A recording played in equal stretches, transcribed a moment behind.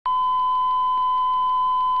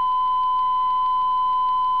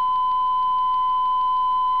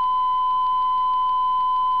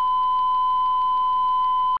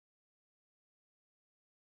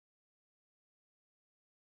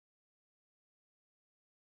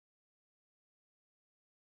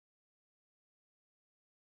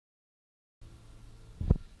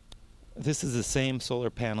This is the same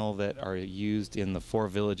solar panel that are used in the 4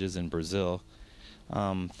 villages in Brazil,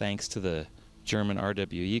 thanks to the German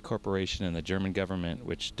RWE Corporation and the German government,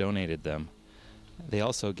 which donated them. They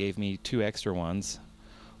also gave me 2 extra ones,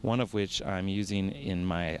 one of which I'm using in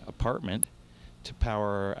my apartment to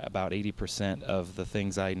power about 80% of the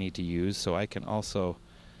things I need to use, so I can also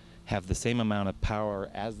have the same amount of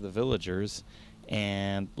power as the villagers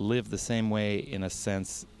and live the same way, in a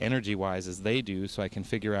sense, energy-wise as they do, so I can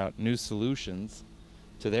figure out new solutions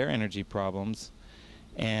to their energy problems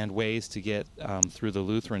and ways to get, through the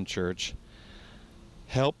Lutheran Church,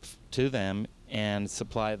 help to them and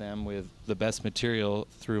supply them with the best material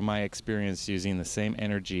through my experience using the same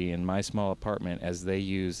energy in my small apartment as they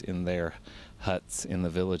use in their huts in the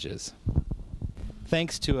villages.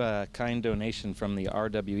 Thanks to a kind donation from the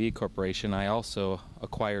RWE Corporation, I also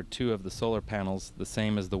acquired 2 of the solar panels, the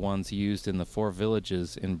same as the ones used in the 4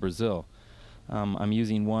 villages in Brazil. I'm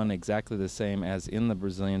using one exactly the same as in the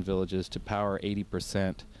Brazilian villages to power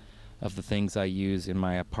 80% of the things I use in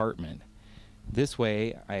my apartment. This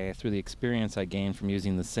way, through the experience I gain from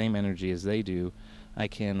using the same energy as they do, I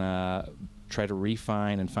can try to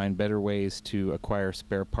refine and find better ways to acquire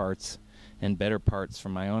spare parts and better parts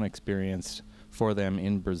from my own experience for them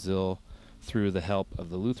in Brazil through the help of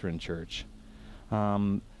the Lutheran Church.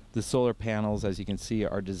 The solar panels, as you can see,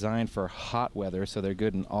 are designed for hot weather, so they're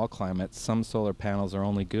good in all climates. Some solar panels are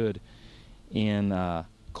only good in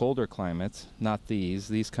colder climates, not these.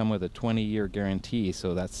 These come with a 20-year guarantee,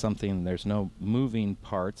 so that's something, there's no moving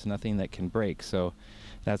parts, nothing that can break. So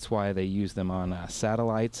that's why they use them on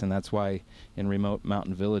satellites, and that's why in remote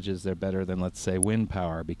mountain villages they're better than, let's say, wind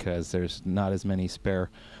power, because there's not as many spare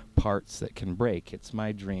parts that can break. It's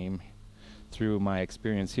my dream, through my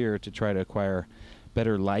experience here, to try to acquire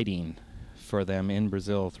better lighting for them in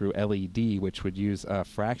Brazil through LED, which would use a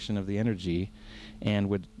fraction of the energy and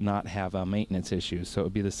would not have maintenance issues. So it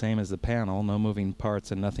would be the same as the panel, no moving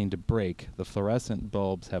parts and nothing to break. The fluorescent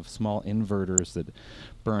bulbs have small inverters that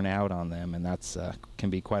burn out on them, and that's can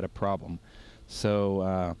be quite a problem.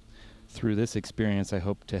 So through this experience, I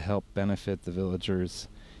hope to help benefit the villagers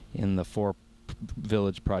in the 4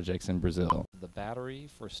 village projects in Brazil. The battery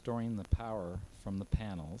for storing the power from the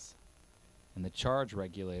panels, and the charge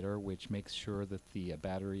regulator, which makes sure that the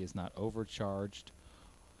battery is not overcharged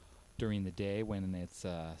during the day when it's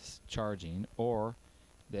charging, or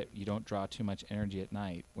that you don't draw too much energy at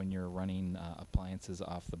night when you're running appliances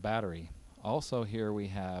off the battery. Also, here we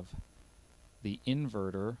have the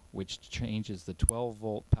inverter, which changes the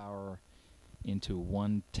 12-volt power into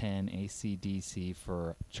 110 AC/DC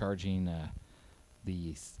for charging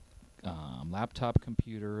the laptop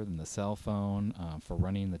computer and the cell phone, for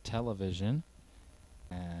running the television,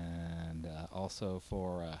 and also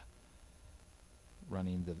for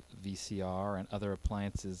running the VCR and other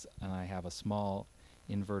appliances. And I have a small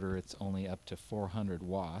inverter. It's only up to 400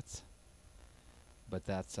 watts, but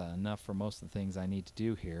that's enough for most of the things I need to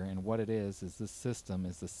do here. And what it is this system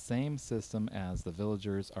is the same system as the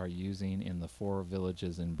villagers are using in the 4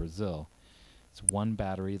 villages in Brazil. It's one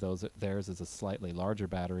battery. Theirs is a slightly larger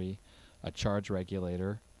battery, a charge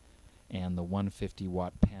regulator, and the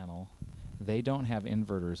 150-watt panel. They don't have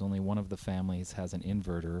inverters. Only one of the families has an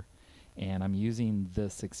inverter, and I'm using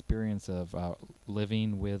this experience of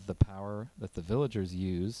living with the power that the villagers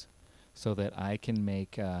use so that I can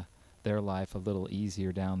make their life a little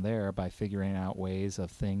easier down there by figuring out ways of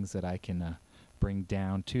things that I can bring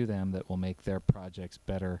down to them that will make their projects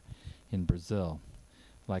better in Brazil.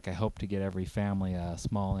 Like, I hope to get every family a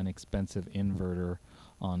small, inexpensive inverter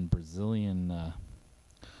on Brazilian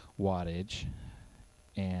wattage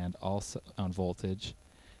and also on voltage,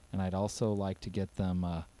 and I'd also like to get them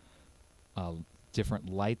different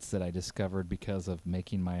lights that I discovered because of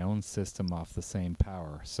making my own system off the same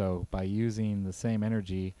power. So by using the same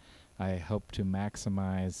energy, I hope to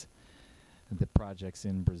maximize the projects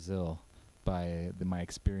in Brazil by my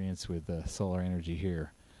experience with the solar energy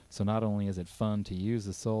here. So not only is it fun to use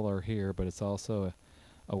the solar here, but it's also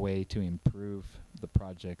a way to improve the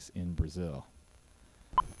projects in Brazil.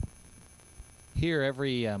 Here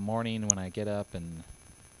every morning when I get up and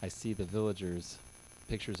I see the villagers'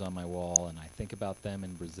 pictures on my wall, and I think about them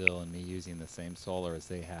in Brazil and me using the same solar as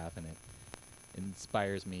they have, and it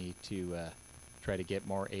inspires me to try to get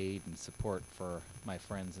more aid and support for my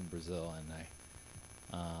friends in Brazil, and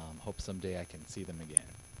I hope someday I can see them again.